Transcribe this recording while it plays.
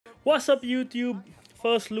What's up, YouTube?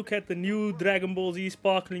 First look at the new Dragon Ball Z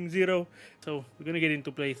Sparkling Zero. So we're gonna get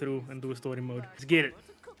into playthrough and do a story mode. Let's get it.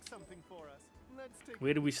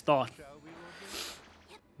 Where do we start?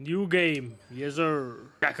 New game. Yes, sir.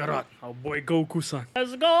 Kakarot, our boy Goku-san.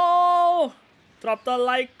 Let's go! Drop the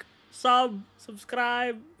like,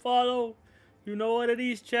 subscribe, follow. You know what it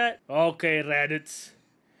is, chat. Okay, Reddits.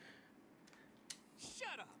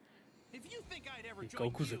 Shut up. If you think I'd ever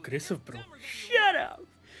Goku's aggressive, bro. Shut up.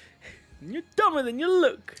 You're dumber than you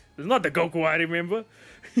look. It's not the Goku I remember.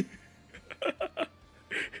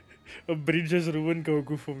 A bridge has ruined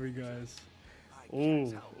Goku for me, guys.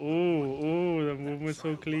 Oh, the movement's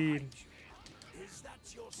so clean.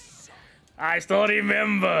 I still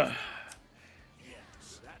remember.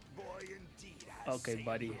 Okay,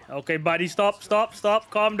 buddy,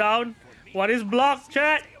 stop. Calm down. What is block,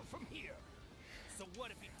 chat? So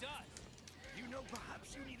what if he does? You know,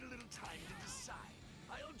 perhaps you need a little time to decide.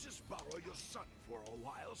 I'll just borrow your son for a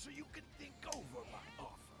while so you can think over my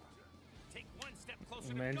offer. Take one step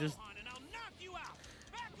closer Man, to just- Gohan and I'll knock you out.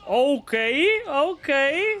 Back off.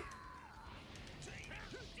 Okay.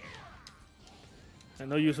 I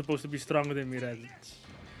know you're supposed to be stronger than me, Reddits.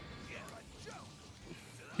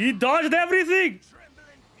 He dodged everything!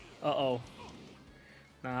 Uh-oh.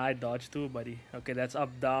 Nah, I dodged too, buddy. Okay, that's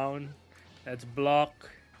up, down. That's block.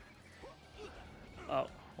 Oh,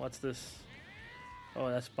 what's this? Oh,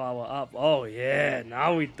 that's power up. Oh, yeah.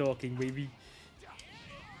 Now we're talking, baby.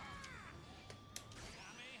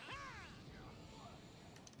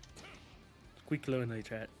 Quick learner,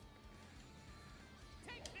 chat.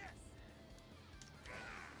 Take this.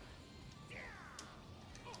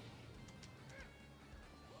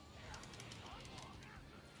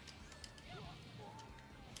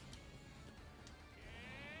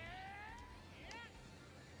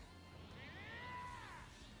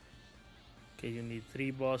 Okay, you need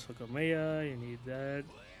 3 balls for Kameya. You need that.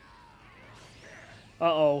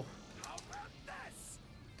 Uh-oh. How about this?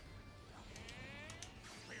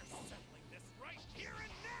 We're settling this right here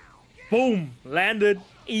and now. Get Boom! Landed.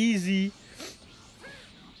 Easy.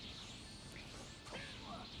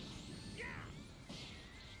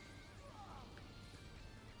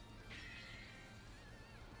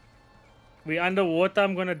 We underwater,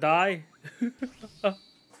 I'm gonna die.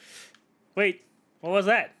 Wait, what was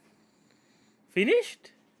that?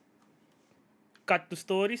 Finished? Cut to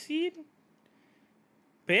story scene?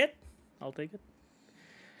 Pet? I'll take it.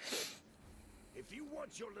 If you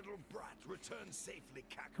want your little brat returned safely,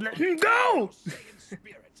 Kakarot, Let him go! Saiyan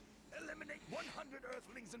spirit, eliminate 100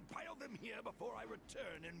 Earthlings and pile them here before I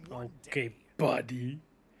return in one Okay, day. buddy.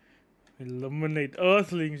 Eliminate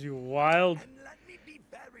Earthlings, you wild. And let me be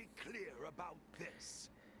very clear about this.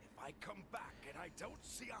 If I come back and I don't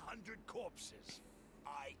see 100 corpses,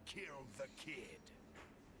 I killed the kid.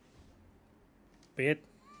 Pet.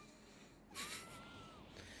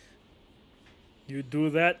 You do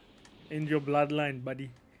that in your bloodline,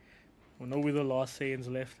 buddy. We know we're the last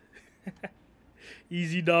Saiyans left.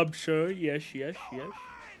 Easy dub, sure. Yes.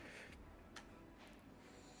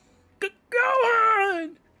 Go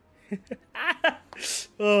on!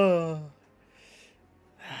 Oh.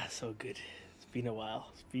 So good. It's been a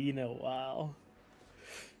while.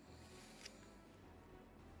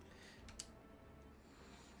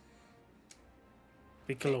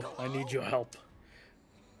 Piccolo, I need your help.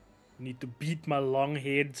 I need to beat my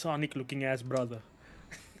long-haired Sonic-looking ass brother.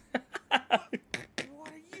 What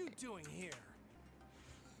are you doing here?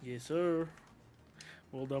 Yes, sir.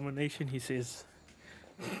 World domination, he says.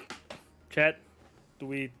 Chat,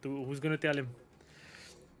 who's gonna tell him?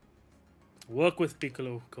 Work with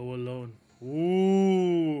Piccolo, go alone.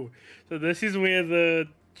 Ooh, so this is where the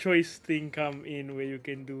choice thing come in, where you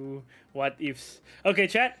can do what ifs. Okay,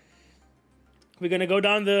 chat. We're gonna go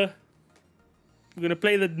down we're gonna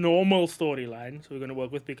play the normal storyline. So we're gonna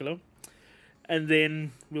work with Piccolo, and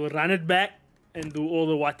then we'll run it back and do all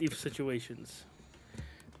the what if situations.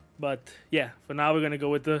 But yeah, for now we're gonna go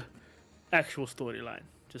with the actual storyline,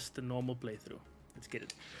 just the normal playthrough. Let's get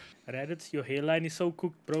it. Raditz, your hairline is so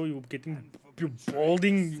cooked, bro. You're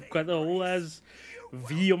balding. You got a whole ass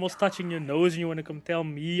V almost touching your nose, and you wanna come tell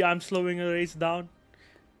me I'm slowing a race down?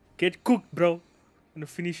 Get cooked, bro. I'm gonna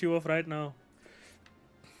finish you off right now.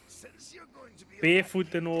 Since you're going to be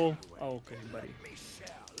Barefoot and all. Oh, okay, buddy. let me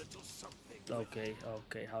share a little something.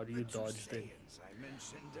 Okay. How do you dodge then? Saiyans I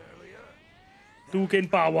mentioned earlier. 2 can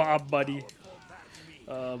power up, buddy.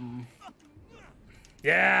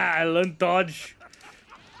 Yeah, I learned dodge.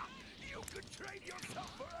 You could trade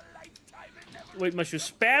yourself for a lifetime and never Wait, must you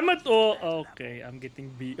spam it or? Okay, I'm getting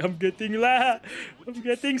beat. I'm getting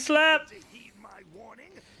slapped. to heed my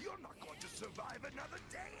warning. You're not going to survive another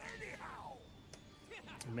day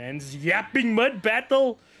Man's yapping mud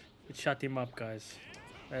battle. Shut him up, guys.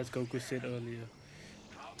 As Goku said earlier.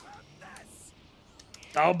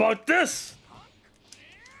 How about this?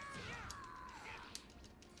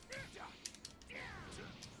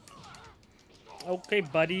 Okay,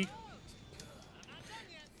 buddy.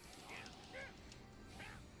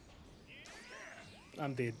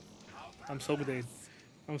 I'm dead. I'm so dead.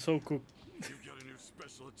 I'm so cooked. You've got a new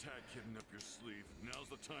special attack hidden up your sleeve. Now's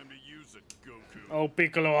the time to use it, Goku. Oh,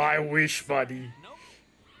 Piccolo, I wish, buddy.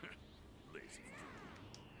 Lazy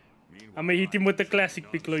fool. I'm gonna hit him with the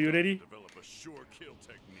classic, Piccolo. You ready? Develop a sure kill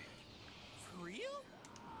technique. For real?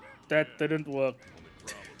 That didn't work. Only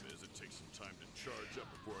problem is it takes some time to charge up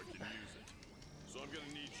before I can use it. So I'm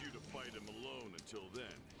gonna need you to fight him alone until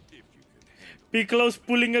then, if you can handle it. Piccolo's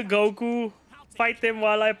pulling a Goku. Fight him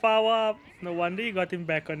while I power up. No wonder you got him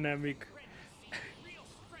back on Namek. Real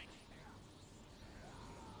strength.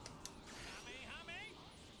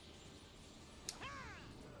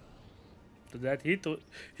 Did that hit?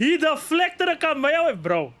 He deflected a Kamehameha,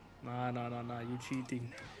 bro. Nah, you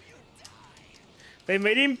cheating. They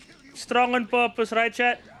made him strong on purpose, right,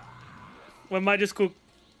 chat? We might just cook.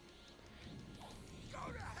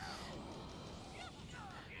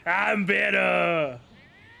 I'm better.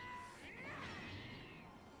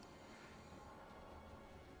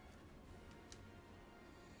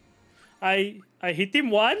 I hit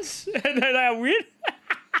him once and then I win.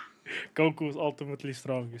 Goku's ultimately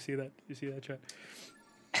strong. You see that? You see that, chat?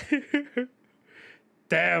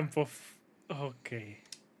 Damn. Okay.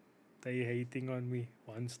 They hating on me.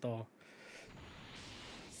 1 star.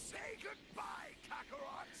 Say goodbye,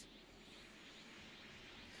 Kakarot!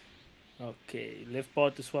 Okay. Left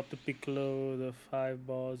bar to swap the Piccolo. The 5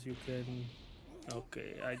 bars you can.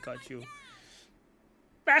 Okay, I got you.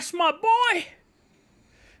 That's my boy.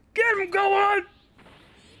 Get him going!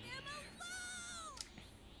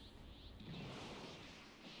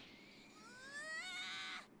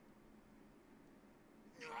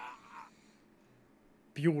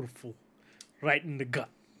 Beautiful. Right in the gut.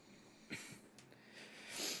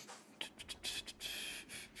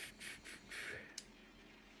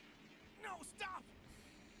 No, stop!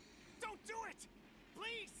 Don't do it!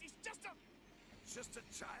 Please, he's just a... Just a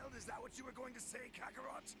child? Is that what you were going to say,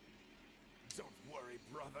 Kakarot? Don't worry,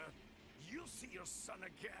 brother. You'll see your son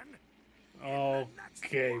again.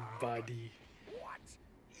 Okay, buddy. What?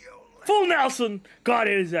 You let Full Nelson! Got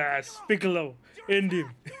his ass. Piccolo. End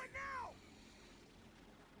him. Do it now!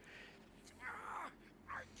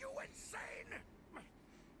 Are you insane?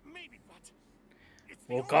 Maybe, but... It's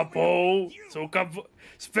the Woke only up, way oh. you- Woke up.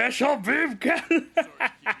 Special beef can. Sorry to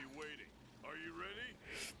keep you waiting. Are you ready?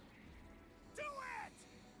 Do it!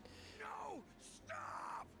 No!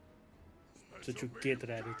 Stop! That you get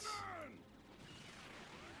rabbits.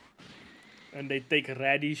 And they take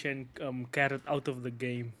Radish and Carrot out of the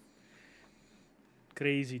game.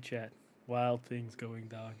 Crazy, chat. Wild things going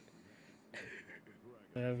down.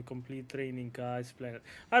 I have a complete training Kai's Planet.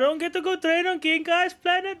 I don't get to go train on King Kai's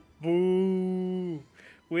Planet? Boo!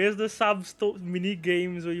 Where's the mini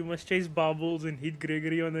games where you must chase bubbles and hit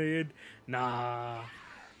Gregory on the head? Nah.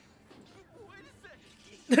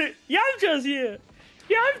 Yamcha's here!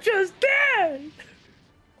 Yamcha's dead!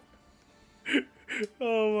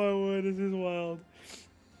 Oh my word, this is wild.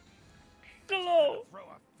 Hello! Throw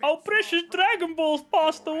a fit Our precious Dragon Balls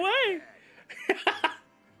passed away!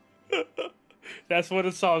 That's what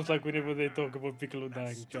it sounds like whenever they talk about Piccolo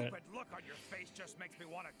dying, chat. Stupid look on your face just makes me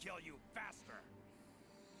want to kill you faster.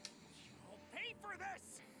 I'll pay for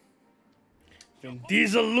this! Vin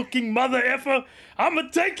Diesel looking mother effer, I'ma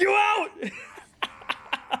take you out!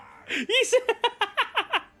 He said,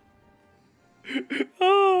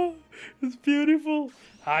 oh, it's beautiful.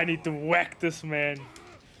 I need to whack this man.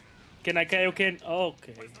 Can I Kaioken?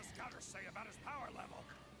 Okay. What's the scouter say about his power level?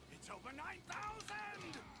 It's over 9,000!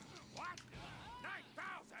 What?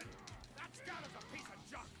 9,000? That scouter's a piece of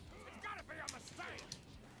junk. It's gotta be on the same.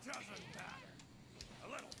 Doesn't matter. A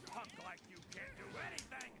little punk like you can't do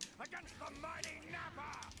anything against the mighty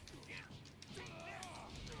Nappa!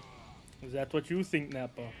 Is that what you think,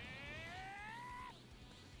 Nappa?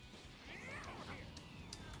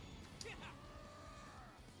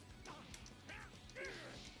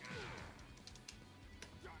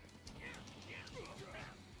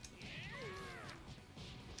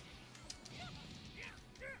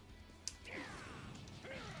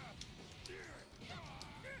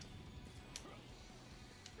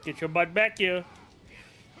 Get your butt back here.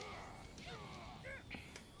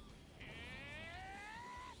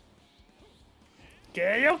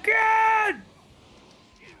 Kaioken!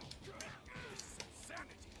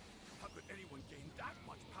 Insanity! How could anyone gain that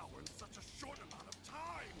much power in such a short amount of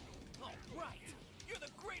time?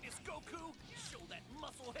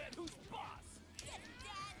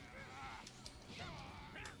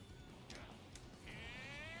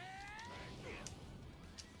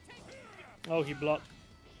 Oh, he blocked.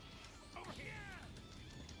 Over here.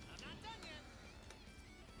 I'm not done yet.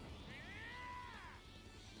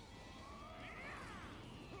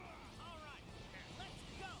 All right, let's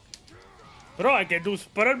go. Bro, I can do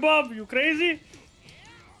Spirit Bomb. You crazy?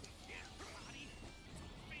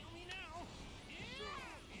 Fail me now.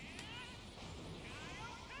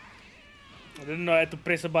 I didn't know I had to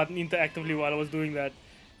press a button interactively while I was doing that.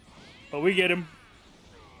 But we get him.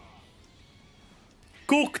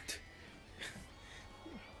 Cooked!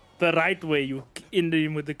 The right way, you end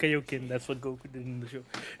him with the Kaioken. That's what Goku did in the show.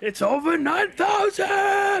 It's over 9,000!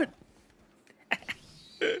 Attempted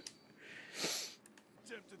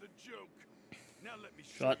a joke. Now let me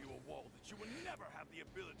show Shot. you a wall that you will never have the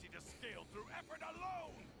ability to scale through effort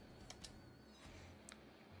alone.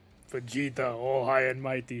 Vegeta, all high and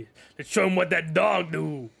mighty. Let's show him what that dog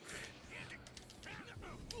do.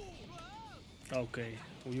 Okay,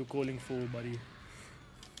 who you calling fool, buddy?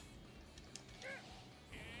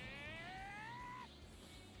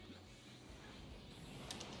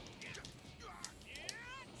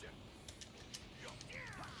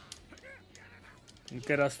 Look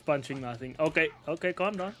at us punching nothing. Okay, okay,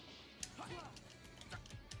 calm down.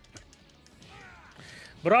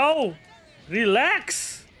 Bro,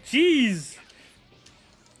 relax. Jeez.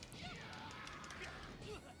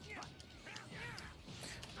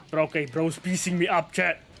 Bro, okay, bro's piecing me up,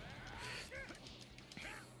 chat.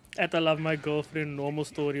 At I love my girlfriend. Normal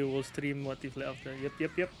story will stream what if after.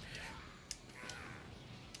 Yep.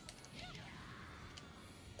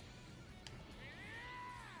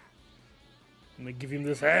 I'm gonna give him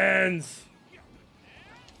this hands.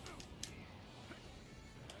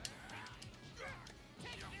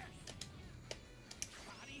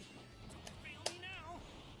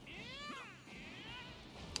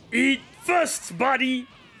 Eat first, buddy.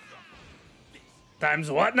 Times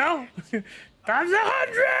what now? Times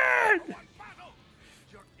 100. One battle!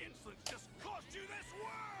 Your insolence just cost you this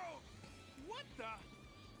world! What the?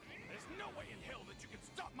 There's no way in hell that you can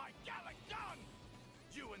stop my Gallic gun!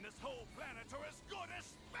 You and this whole planet are as good as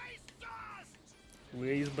space dust!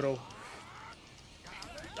 Where is bro?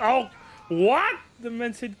 Oh, what? The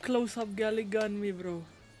man said close up galley gun me, bro.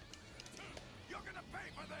 You're gonna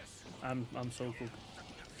pay for this! I'm so cool.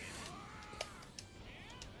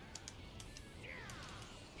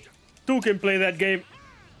 Two can play that game.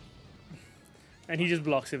 And he just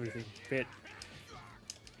blocks everything. Bit.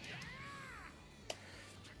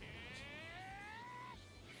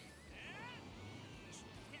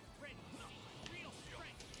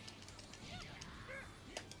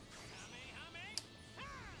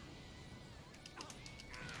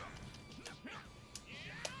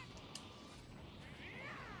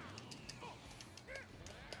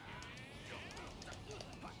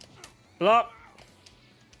 Block.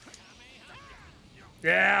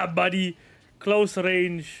 Yeah, buddy. Close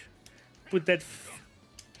range. Put that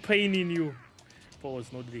pain in you.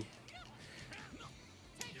 Pause, not D.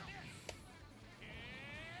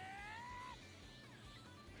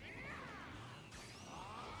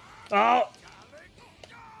 Oh!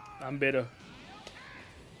 I'm better.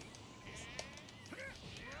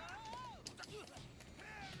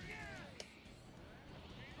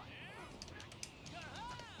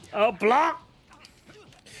 Oh, block!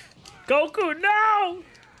 Goku, no!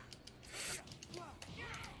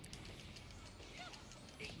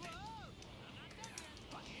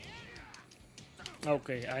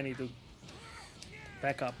 Okay, I need to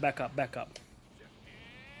back up.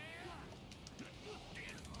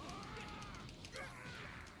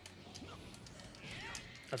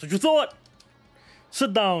 That's what you thought!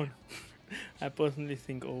 Sit down! I personally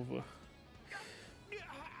think over.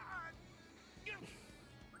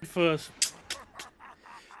 First,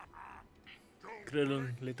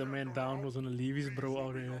 Krillin let the man down, was gonna leave his bro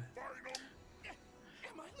out here.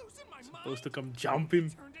 Am I losing my mind? Supposed to come jump him.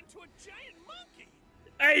 Turned into a giant monkey!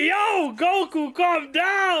 Hey yo, Goku, calm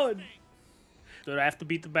down! Do I have to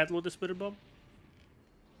beat the battle with the Spirit Bomb?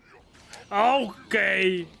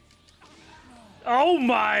 Okay! Oh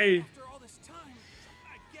my! After all this time,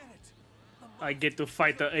 I get it. I get to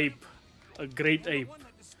fight the ape. A great The ape. one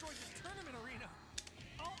that destroyed the tournament arena.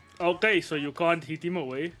 Okay, so you can't hit him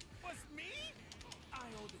away. Was me? I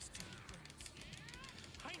owe this to you, friends.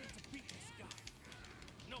 I need to beat this guy.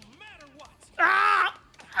 No matter what. Ah!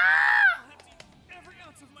 Ah! I'll have to use every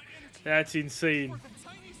ounce of my energy That's insane. for the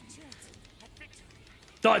tiniest chance at victory.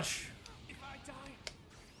 Dodge! If I die,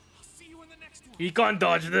 I'll see you in the next one. He can't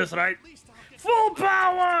dodge this, right? At least I'll get Full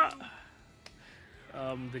power!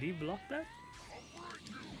 Did he block that?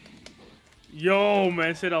 Yo,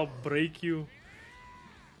 man said I'll break you.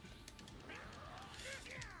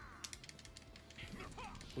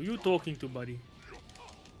 Who you talking to, buddy?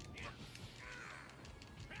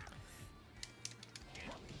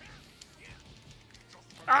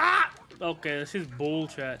 Ah! Okay, this is bull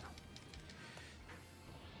chat.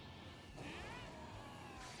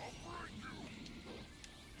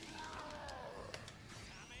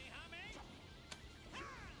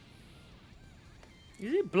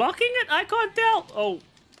 Is he blocking it? I can't tell. Oh.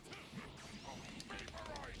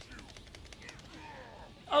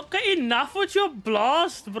 Okay, enough with your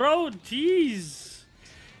blast, bro. Jeez.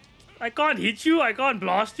 I can't hit you. I can't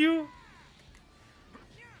blast you.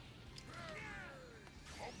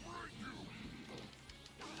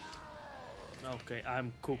 Okay,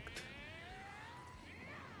 I'm cooked.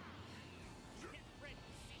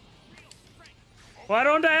 Why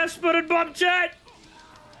don't I have Spirit Bomb, chat?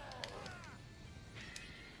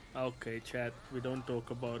 Okay, chat. We don't talk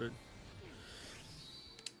about it.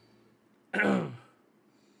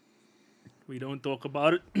 We don't talk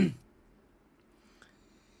about it.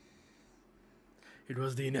 It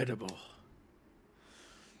was the inedible.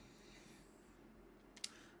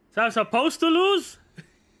 So I'm supposed to lose?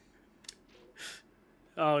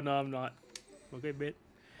 Oh, no, I'm not. Okay, bit.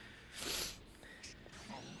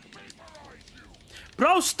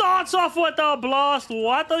 Bro starts off with a blast.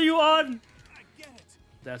 What are you on?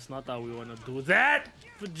 That's not how we want to do that.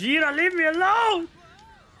 Vegeta, leave me alone.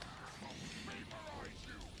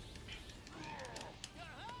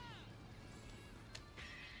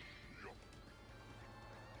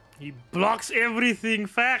 He blocks everything,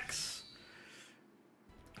 facts.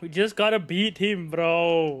 We just gotta beat him,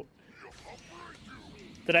 bro.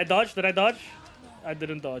 Did I dodge? Did I dodge? I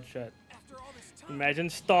didn't dodge yet.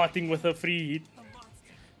 Imagine starting with a free hit.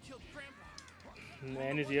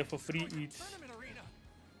 Man is here for free eats.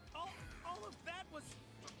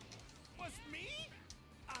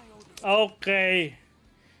 Okay.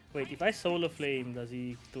 Wait, if I solar flame, does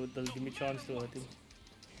he give me chance to hurt him?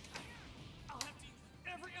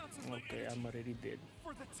 Okay, I'm already dead.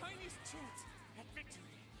 For the tiniest chance at victory.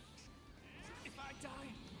 If I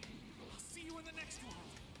die, I'll see you in the next world.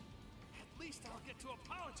 At least I'll get to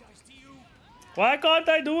apologize to you. Why can't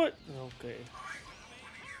I do it? Okay.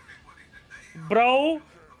 Bro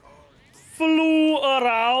flew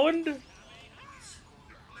around.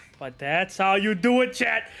 But that's how you do it,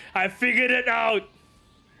 chat. I figured it out.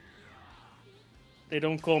 They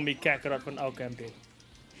don't call me Kakarot for... Okay, I'm dead.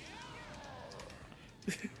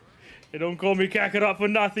 They don't call me Kakarot for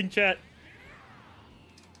nothing, chat.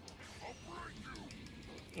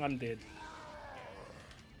 I'm dead.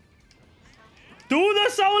 Do the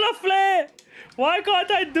solar flare! Why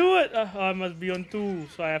can't I do it? I must be on 2,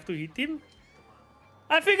 so I have to hit him.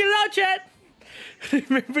 I figured it out, chat.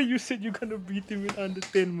 Remember you said you're gonna beat him in under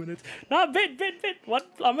 10 minutes. Nah, bet. What?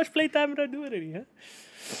 How much playtime did I do already, huh?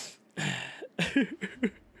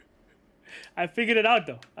 I figured it out,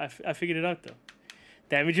 though. I figured it out, though.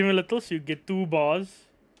 Damage him a little, so you get 2 bars.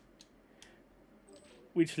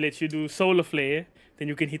 Which lets you do solar flare. Then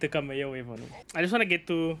you can hit a Kamea wave on him. I just want to get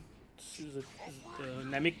to the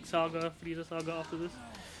Namek Saga, Frieza Saga after this.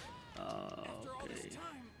 Okay.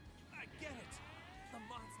 I get it. The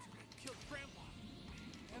monster that killed Grandpa.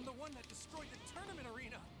 And the one that destroyed the tournament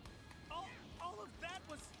arena. All of that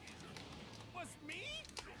was me?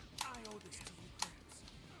 I owe this to you, Gramps.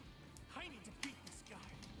 I need to beat this guy.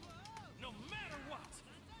 No matter what.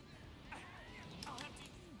 I'll have to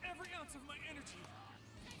use every ounce of my energy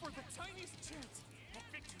for the tiniest chance at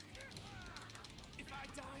victory. If I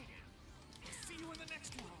die, I'll see you in the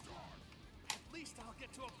next world. At least I'll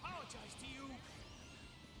get to apologize to you.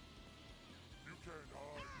 You can't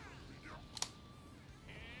hide from me.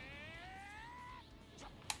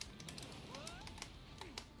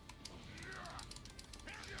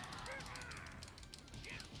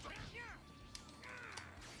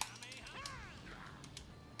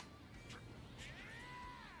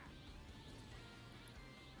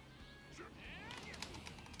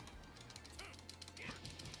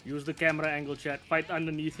 Use the camera angle, chat. Fight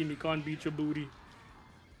underneath him. He can't beat your booty.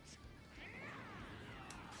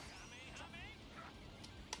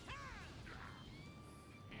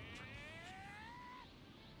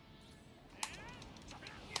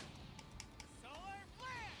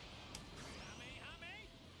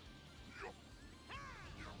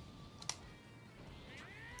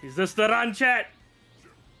 Is this the run, chat?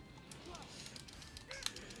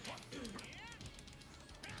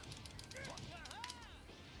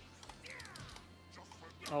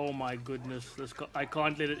 Oh my goodness, I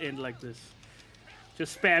can't let it end like this.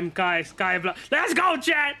 Just spam Sky Block. Let's go,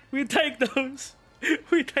 chat! We take those.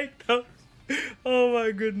 We take those. Oh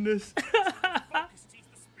my goodness.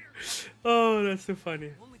 Oh, that's so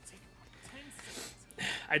funny.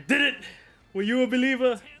 I did it! Were you a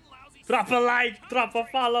believer? Drop a like, drop a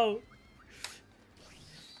follow.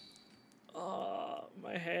 Oh,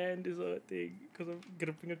 my hand is hurting because I'm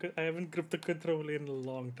gripping I haven't gripped the controller in a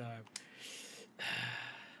long time.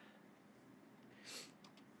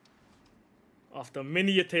 After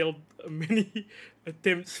many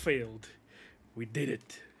attempts failed, we did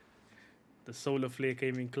it. The solar flare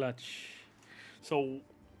came in clutch. So,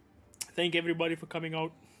 thank everybody for coming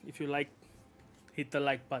out. If you like, hit the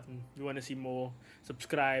like button. If you want to see more,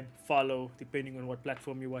 subscribe, follow, depending on what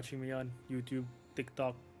platform you're watching me on. YouTube,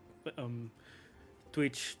 TikTok,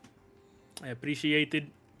 Twitch. I appreciate it.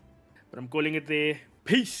 But I'm calling it there.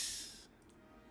 Peace!